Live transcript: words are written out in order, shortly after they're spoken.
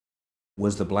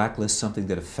Was the blacklist something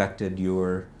that affected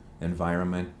your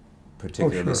environment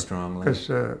particularly strongly?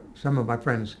 Because some of my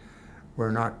friends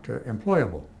were not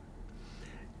employable.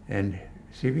 And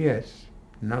CBS,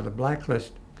 now the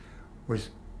blacklist was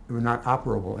not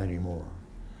operable anymore.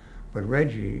 But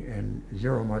Reggie and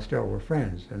Zero Mostel were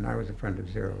friends, and I was a friend of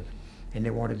Zero's. And they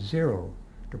wanted Zero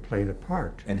to play the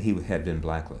part. And he had been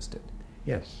blacklisted?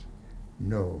 Yes.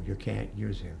 No, you can't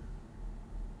use him.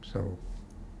 So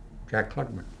Jack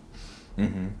Klugman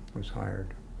was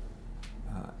hired.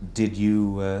 Did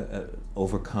you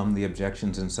overcome the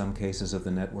objections in some cases of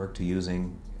the network to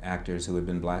using actors who had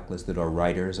been blacklisted, or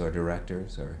writers or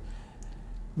directors? Or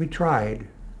we tried,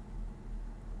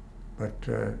 but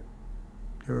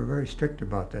they were very strict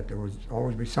about that. There was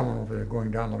always be someone over there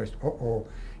going down the list. Oh,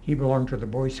 he belonged to the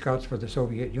Boy Scouts for the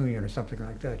Soviet Union or something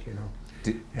like that, you know.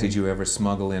 Did you ever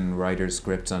smuggle in writers'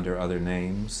 scripts under other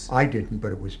names? I didn't,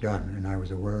 but it was done, and I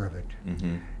was aware of it.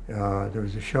 There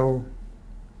was a show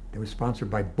that was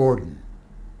sponsored by Borden,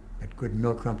 that Good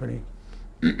Milk Company,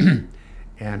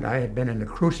 and I had been in The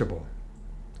Crucible,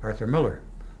 Arthur Miller,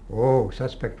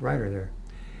 suspect writer there,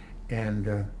 and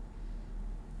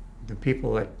the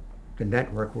people at the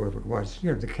network, wherever it was,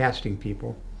 you know, the casting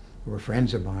people, who were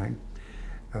friends of mine,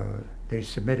 they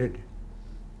submitted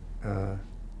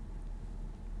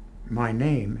my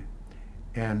name,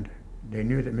 and they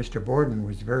knew that Mr. Borden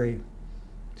was very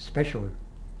special,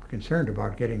 concerned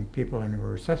about getting people in who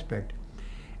were a suspect.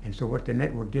 And so what the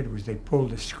network did was they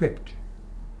pulled the script.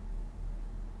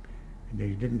 And they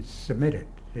didn't submit it.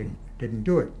 They didn't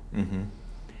do it.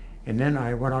 And then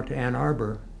I went out to Ann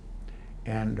Arbor,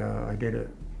 and I did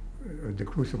the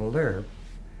Crucible there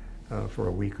for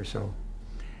a week or so.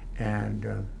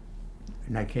 And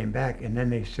I came back, and then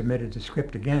they submitted the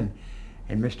script again.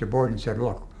 And Mr. Borden said,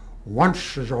 look,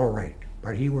 once is all right,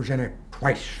 but he was in it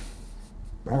twice.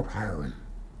 Don't hire him.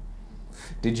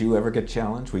 Did you ever get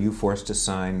challenged? Were you forced to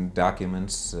sign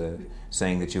documents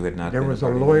saying that you had not been? There was a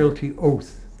loyalty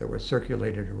oath that was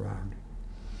circulated around.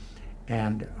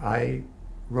 And I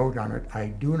wrote on it, I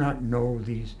do not know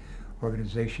these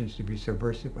organizations to be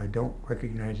subversive. I don't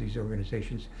recognize these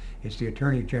organizations. It's the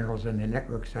Attorney General's and the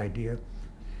network's idea,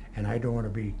 and I don't want to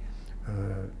be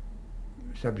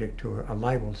subject to a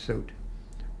libel suit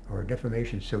or a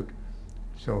defamation suit,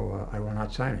 so I will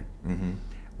not sign it.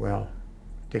 Well,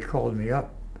 they called me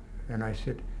up, and I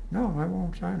said, no, I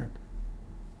won't sign it.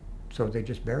 So they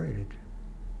just buried it.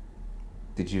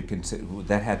 Did you consider,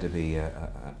 that had to be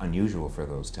unusual for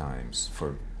those times,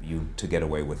 for you to get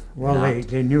away with? Well,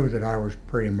 they knew that I was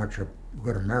pretty much a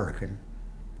good American,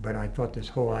 but I thought this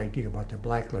whole idea about the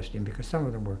blacklisting, because some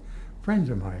of them were friends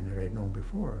of mine that I'd known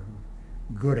before,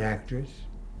 good actors,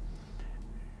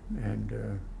 and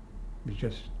it was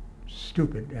just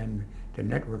stupid, and the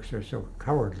networks are so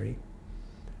cowardly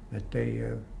that they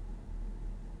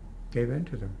gave in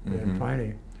to them. And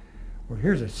finally, well,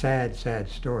 here's a sad, sad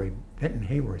story. Benton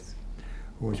Hayworth,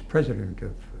 who was president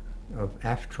of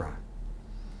AFTRA,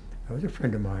 was a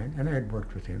friend of mine, and I had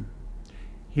worked with him.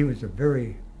 He was a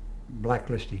very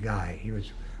blacklisty guy. He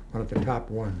was one of the top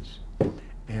ones.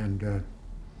 And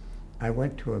I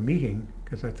went to a meeting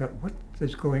because I thought, what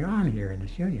is going on here in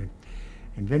this union?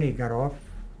 And Vinny got off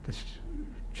this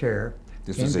chair.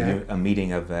 This was a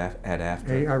meeting at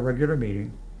AFTRA? A regular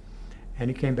meeting. And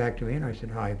he came back to me, and I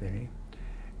said, hi, Vinny.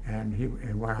 And he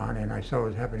went on, and I saw what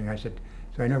was happening. I said,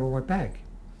 so I never went back.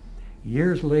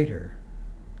 Years later,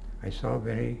 I saw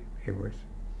Vinny Hayworth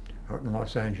out in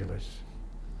Los Angeles.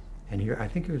 And I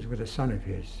think he was with a son of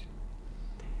his.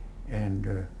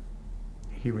 And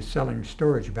he was selling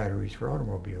storage batteries for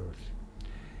automobiles.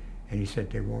 And he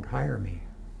said, they won't hire me.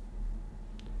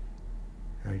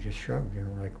 And I just shrugged, you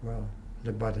know, like, well,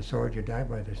 live by the sword, you die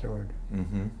by the sword.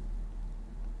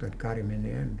 But got him in the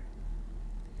end.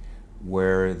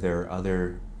 Were there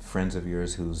other friends of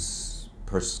yours whose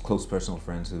close personal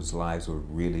friends whose lives were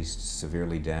really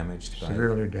severely damaged?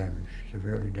 Severely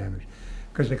damaged.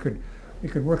 Because they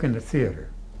could work in the theater,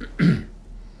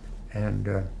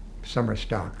 and summer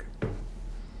stock,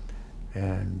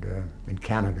 and in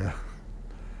Canada,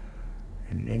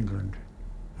 and in England,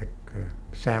 like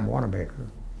Sam Wanamaker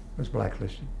was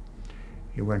blacklisted.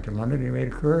 He went to London and he made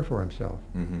a career for himself,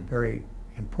 very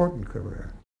important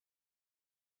career.